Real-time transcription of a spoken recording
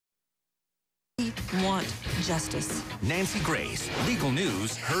We want justice. Nancy Grace, Legal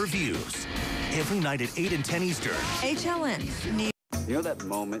News, Her Views. Every night at 8 and 10 Eastern. HLN. You know that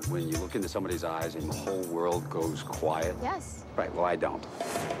moment when you look into somebody's eyes and the whole world goes quiet? Yes. Right, well, I don't.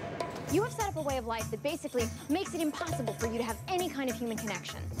 You have set up a way of life that basically makes it impossible for you to have any kind of human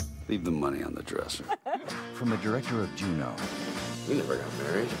connection. Leave the money on the dresser. From the director of Juno. We never got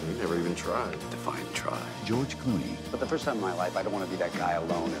married. We never even tried. Define try. George Clooney. But the first time in my life, I don't want to be that guy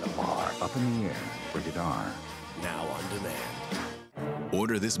alone at a bar. Up in the Air, rated R. Now on demand.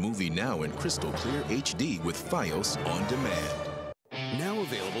 Order this movie now in crystal clear HD with Fios On Demand. Now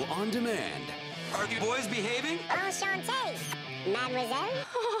available on demand. Are you boys behaving? Enchanté, mademoiselle.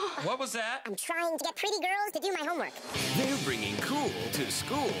 What was that? I'm trying to get pretty girls to do my homework. They're bringing cool to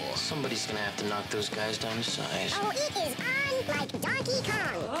school. Somebody's gonna have to knock those guys down to size. Oh, it is on like Donkey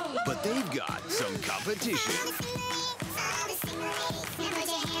Kong. But they've got some competition.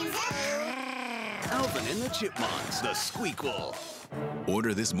 Alvin and the Chipmunks, the Squeakquel.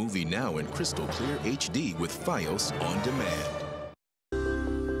 Order this movie now in crystal clear HD with Fios On Demand.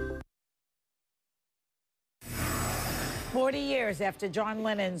 40 years after John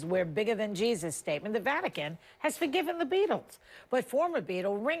Lennon's "We're Bigger Than Jesus" statement, the Vatican has forgiven the Beatles. But former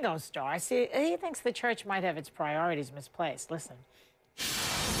Beatle Ringo Starr, he thinks the church might have its priorities misplaced. Listen.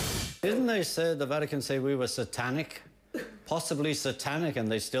 Didn't they say, the Vatican say we were satanic? Possibly satanic,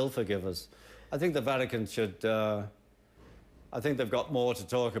 and they still forgive us. I think the Vatican should, I think they've got more to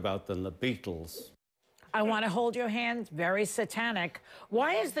talk about than the Beatles. I want to hold your hand, very satanic.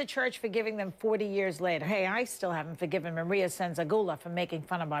 Why is the church forgiving them 40 years later? Hey, I still haven't forgiven Maria Senzagula for making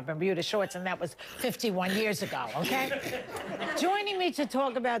fun of my Bermuda shorts, and that was 51 years ago, okay? Joining me to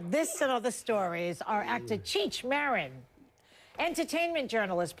talk about this and other stories are actor Cheech Marin, entertainment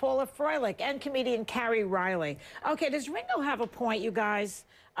journalist Paula Froelich, and comedian Carrie Riley. Okay, does Ringo have a point, you guys?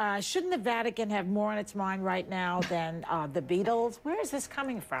 Shouldn't the Vatican have more on its mind right now than the Beatles? Where is this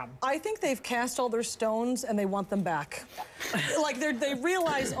coming from? I think they've cast all their stones and they want them back. Like they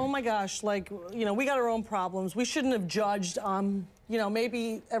realize, oh my gosh, like, you know, we got our own problems. We shouldn't have judged. You know,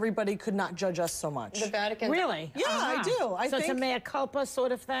 maybe everybody could not judge us so much. The Vatican. Really? Yeah, I do. I think it's a mea culpa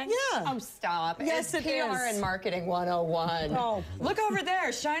sort of thing? Yeah. Oh, stop. Yes, it's it PR is. and marketing 101. Oh. Look over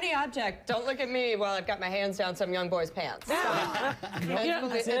there, shiny object. Don't look at me while I've got my hands down some young boy's pants.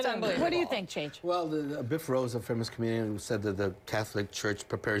 It's unbelievable. What do you think, Cheech? Well, Biff Rose, a famous comedian, said that the Catholic Church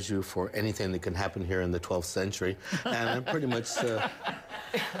prepares you for anything that can happen here in the 12th century. And I'm pretty much the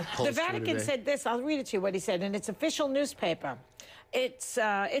Vatican said this. I'll read it to you what he said in its official newspaper. It's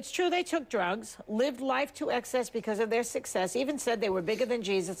true they took drugs, lived life to excess because of their success, even said they were bigger than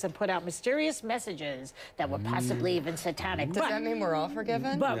Jesus, and put out mysterious messages that were possibly even satanic. Does that mean we're all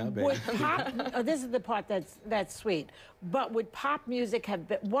forgiven? But would pop, this is the part that's sweet, but would pop music have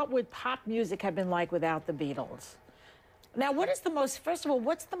been, what would pop music have been like without the Beatles? Now, what is the most, first of all,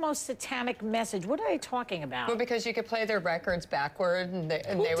 what's the most satanic message? What are they talking about? Well, because you could play their records backward, and they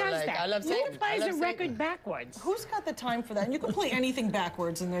were like, that? I love Satan. Who plays a record backwards? Who's got the time for that? And you can play anything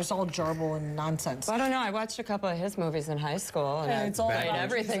backwards, and there's all jarble and nonsense. Well, I don't know. I watched a couple of his movies in high school, and it's all played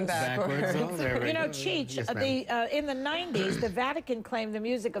everything backwards. You know, Cheech, in the 90s, the Vatican claimed the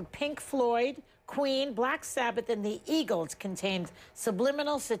music of Pink Floyd, Queen, Black Sabbath, and the Eagles contained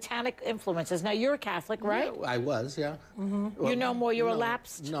subliminal satanic influences. Now, you're a Catholic, right? Yeah, I was, yeah. Mm-hmm. Well, you know more, you're a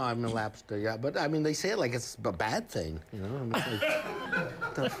lapsed? No, I'm a lapsed, yeah. But, I mean, they say it like it's a bad thing, you know? I mean,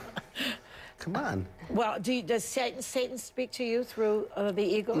 like, come on. Well, does Satan speak to you through the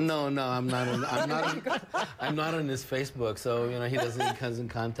Eagles? No, I'm not on his Facebook, so, you know, he doesn't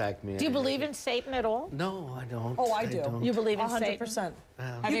contact me. Do you believe in Satan at all? No, I don't. Oh, I do. You believe in 100%. Satan?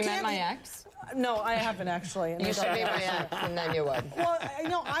 Have you met my ex? No, I haven't actually. You should be my ex, and then you would. Well, you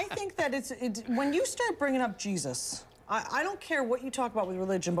know, I think that it's when you start bringing up Jesus, I don't care what you talk about with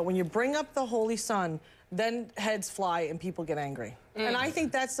religion, but when you bring up the Holy Son, then heads fly and people get angry. And I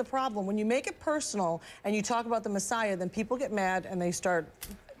think that's the problem. When you make it personal and you talk about the Messiah, then people get mad and they start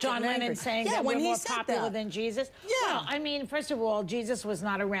John Lennon saying that we're more popular than Jesus? Yeah. Well, I mean, first of all, Jesus was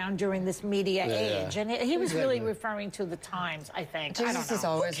not around during this media age, and he was really referring to the times, I think. Jesus is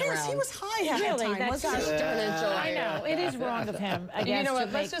always around. He was high half the time, wasn't he? I know. It is wrong of him, I guess, you know what?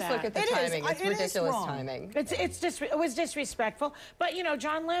 to Let's make just look at the timing. It's ridiculous timing. It was disrespectful. But, you know,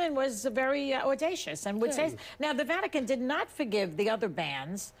 John Lennon was very audacious and would say... Now, the Vatican did not forgive the other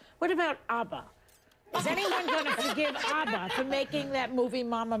bands. What about ABBA? Is anyone going to forgive ABBA for making that movie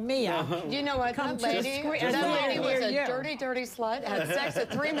Mamma Mia? You know what? That lady was a dirty, dirty slut, had sex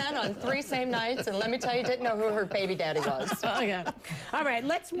with 3 men on 3 same nights, and let me tell you, didn't know who her baby daddy was. Okay. All right,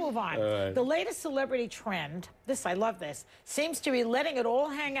 let's move on. The latest celebrity trend, I love this, seems to be letting it all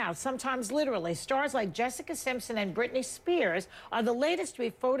hang out, sometimes literally. Stars like Jessica Simpson and Britney Spears are the latest to be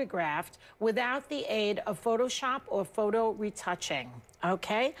photographed without the aid of Photoshop or photo retouching.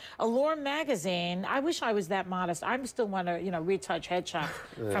 Okay, Allure magazine. I wish I was that modest. I still want to, retouch headshots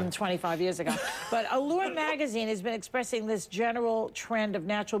from 25 years ago. But Allure magazine has been expressing this general trend of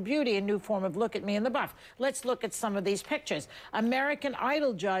natural beauty, a new form of look at me in the buff. Let's look at some of these pictures. American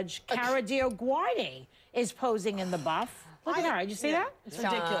Idol judge Cara Dioguardi is posing in the buff. Look at her. Did you see that? It's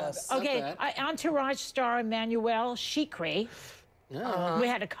ridiculous. Okay, Entourage star Emmanuelle Chikri. We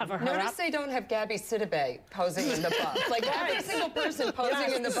had to cover her Notice up. they don't have Gabby Sidibe posing in the buff. Like every single person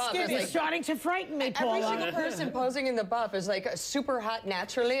posing in the buff is You're like starting to frighten me, Paula. every single person posing in the buff is like super hot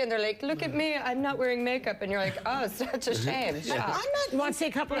naturally, and they're like, "Look at me, I'm not wearing makeup," and you're like, "Oh, such a shame." You want to see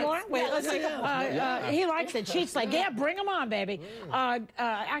a couple more? Wait, let's see. He likes it. She's like, "Yeah, bring them on, baby."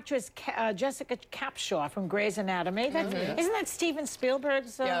 Actress Jessica Capshaw from Grey's Anatomy. Isn't that Steven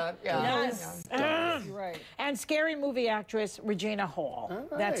Spielberg's? Yes. Right. And scary movie actress Regina Hall.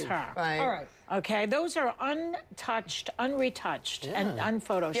 That's her. Right. All right. Okay, those are untouched, unretouched, and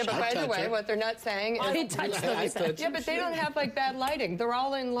unphotoshopped. Yeah, but by the way, what they're not saying is yeah, but they don't have like bad lighting. They're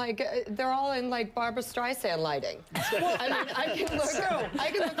all in like Barbara Streisand lighting. Well, I mean, I can look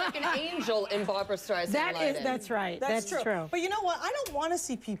like an angel in Barbara Streisand lighting. That's right. That's true. But you know what? I don't want to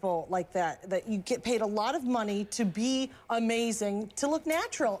see people like that. That you get paid a lot of money to be amazing, to look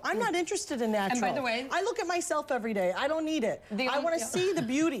natural. I'm not interested in natural. And by the way, I look at myself every day. I don't need it. I want to see the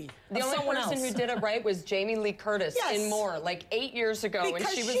beauty The of only someone person else. who did it right was Jamie Lee Curtis in More, like 8 years ago. Because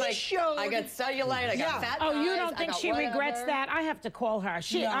and she was she like, showed- I got cellulite, I got fat Oh, you thighs, don't I think got she regrets whatever." that? I have to call her.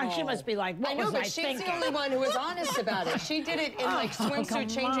 She must be like, what I know, was but I she's thinking? the only one who was honest about it. She did it in like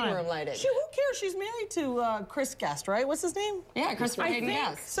swimsuit changing room lighting. Who cares? She's married to Chris Guest, right? What's his name? Yeah, Christopher Hayden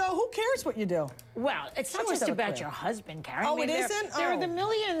Guest. So who cares what you do? Well, it's not Someone's just got a about career. your husband, Karen. Oh, I mean, it isn't? There are Oh. the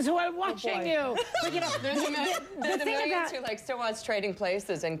millions who are watching you. But, you know, There's the thing millions about- who like still watch Trading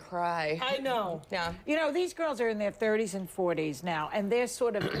Places and cry. I know. Yeah. You know, these girls are in their 30s and 40s now, and they're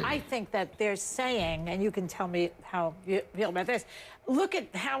sort of, I think that they're saying, and you can tell me how you feel about this, look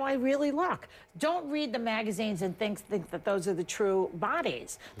at how I really look. Don't read the magazines and think that those are the true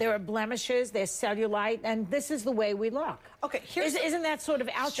bodies. There are blemishes, there's cellulite, and this is the way we look. Okay, Isn't that sort of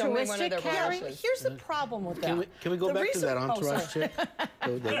Show me one of altruistic, their Carrie? blemishes. Here's the problem with that. Can we go The back to reason- that oh, entourage sorry.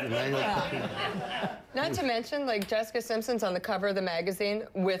 chick? The Emmanuel- Not to mention, like, Jessica Simpson's on the cover of the magazine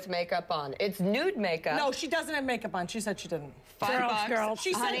with makeup on. It's nude makeup. No, she doesn't have makeup on. She said she didn't. $5.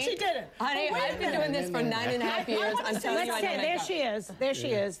 She said she didn't. Honey, But wait a I've been minute. doing this for 9.5 years. I'm telling you, I There makeup. she is. There she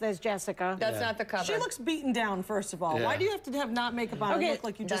is. There's Jessica. That's not the cover. She looks beaten down, first of all. Yeah. Why do you have to have not makeup on and look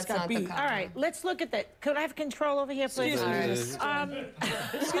like you just That's got not the beat? cover. All right, let's look at that. Could I have control over here, please? Excuse me,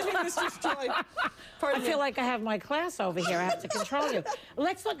 Excuse me, Mr. Joy. I feel like I have my class over here. I have to control you.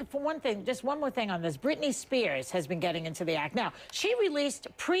 Let's look for one thing, just one more thing on this. Britney Spears has been getting into the act. Now, she released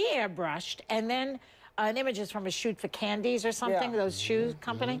pre-airbrushed and then an images from a shoot for Candies or something, those shoe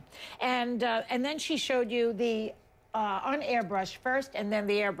company. And then she showed you the unairbrushed first and then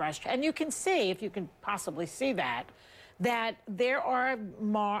the airbrushed. And you can see, if you can possibly see that there are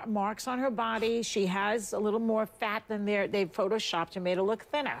marks on her body. She has a little more fat than they've photoshopped and made her look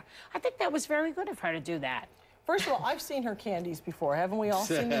thinner. I think that was very good of her to do that. First of all, I've seen her candies before. Haven't we all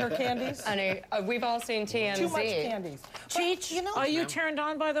seen her candies? Honey, we've all seen TMZ. Too much candies. Cheech, you know, are you turned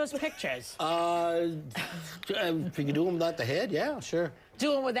on by those pictures? If you can do them without the head, yeah, sure.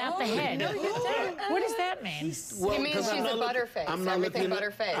 Do them without the head. No, you don't. What does that mean? Well, It means 'cause she's I'm a not butterface. I'm not Everything looking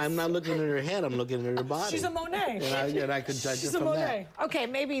at- butterface. I'm not looking at her head. I'm looking at her body. She's a Monet. And I could judge She's it a from Monet. that. Okay,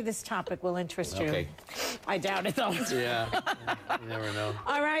 maybe this topic will interest you. Okay. I doubt it, though. Yeah. You never know.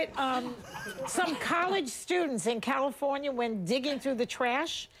 All right. Some college students in California went digging through the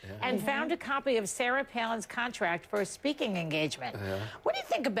trash and found a copy of Sarah Palin's contract for a speaking engagement. What do you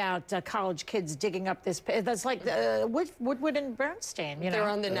think about college kids digging up this? That's like Woodward and Bernstein. You know, They're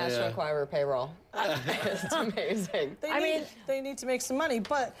on the National Enquirer payroll. It's amazing. They need to make some money,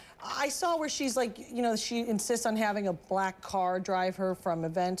 but I saw where she's like, you know, she insists on having a black car drive her from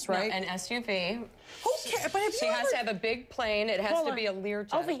events, right? No, an SUV. Who cares? But have She you has ever... to have a big plane. It has to be a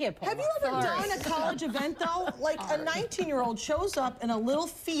Learjet. Over here, Paula. Have you ever done a college event, though? Like a 19-year-old shows up in a little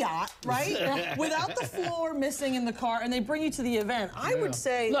Fiat, right? Without the floor missing in the car, and they bring you to the event. I would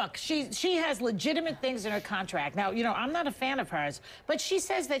say... Look, she has legitimate things in her contract. Now, you know, I'm not a fan of hers, but she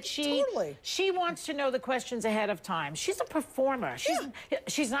says that she wants to know the questions ahead of time. She's a performer.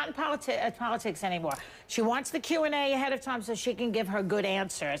 She's not in politics anymore. She wants the Q&A ahead of time so she can give her good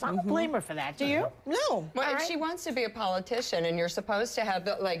answers. I don't blame her for that. Do you? No. Well, if she wants to be a politician and you're supposed to have,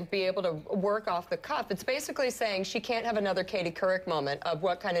 be able to work off the cuff, it's basically saying she can't have another Katie Couric moment of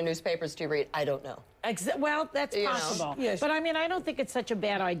what kind of newspapers do you read? I don't know. Well, that's possible. Yes. But I mean, I don't think it's such a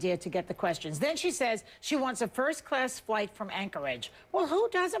bad idea to get the questions. Then she says she wants a first-class flight from Anchorage. Well, who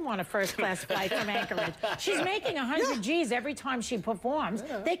doesn't want a first-class flight from Anchorage? She's making 100 G's every time she performs.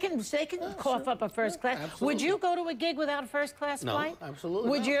 They can cough up a first class. Absolutely. Would you go to a gig without a first-class flight? No, absolutely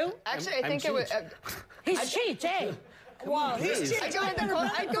Would you? Actually, I think it would. He's cheap, eh? Wow, he's cheap.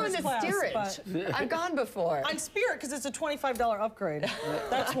 I'd go in the steerage. I've gone before. On Spirit, because it's a $25 upgrade.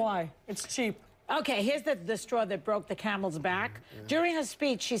 That's why. It's cheap. Okay, here's the straw that broke the camel's back. During her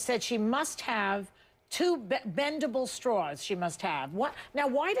speech, she said she must have 2 bendable straws. She must have. What? Now,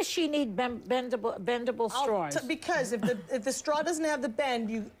 why does she need bendable straws? Because if the straw doesn't have the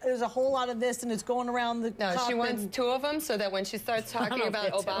bend, there's a whole lot of this, and it's going around the No, cup she wants 2 of them so that when she starts talking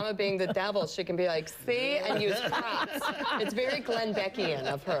about Obama being the devil, she can be like, see, and use props. It's very Glenn Beckian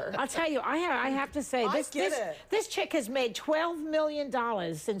of her. I'll tell you, I have to say, this chick has made $12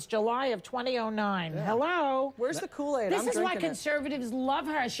 million since July of 2009. Yeah. Hello? Where's the Kool-Aid? This is why conservatives love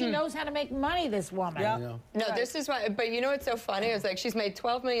her. She knows how to make money, this woman. Yeah. No, this is why, but you know what's so funny? It's like she's made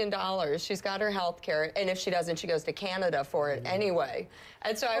 $12 million. She's got her health care, and if she doesn't, she goes to Canada for it anyway.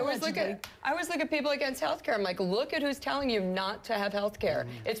 And so I always look at people against health care. I'm like, look at who's telling you not to have health care.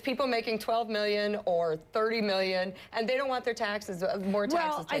 It's people making $12 million or $30 million, and they don't want their taxes, more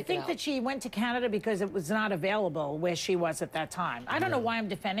taxes Well, I think out. that she went to Canada because it was not available where she was at that time. I don't know why I'm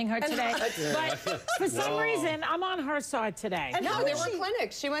defending her today, but for some reason, I'm on her side today. And no, there were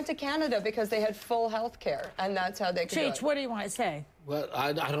clinics. She went to Canada because they had full health care, and that's how they could do it. What do you want to say? Well,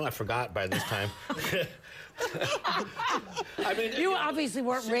 I don't know. I forgot by this time. I mean, you obviously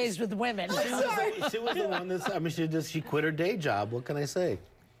weren't raised with women. She was the one that's. I mean, she quit her day job. What can I say?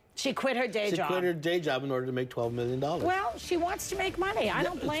 She quit her day job. She quit her day job in order to make $12 million. Well, she wants to make money. I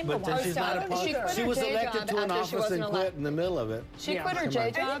don't blame her. But then she's not a she was elected to an office and quit in the middle of it. She quit her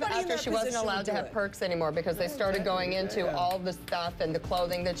day job after she wasn't allowed to have perks anymore because they started going into all the stuff and the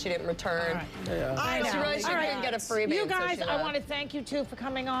clothing that she didn't return. I know. She realized she couldn't get a freebie. You guys, I want to thank you two for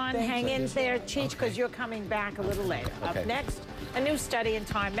coming on. Hang in there, Cheech, because you're coming back a little later. Up next, a new study in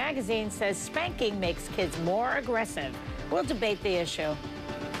Time magazine says spanking makes kids more aggressive. We'll debate the issue.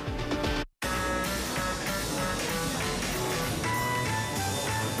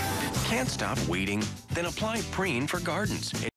 Can't stop waiting? Then apply Preen for gardens.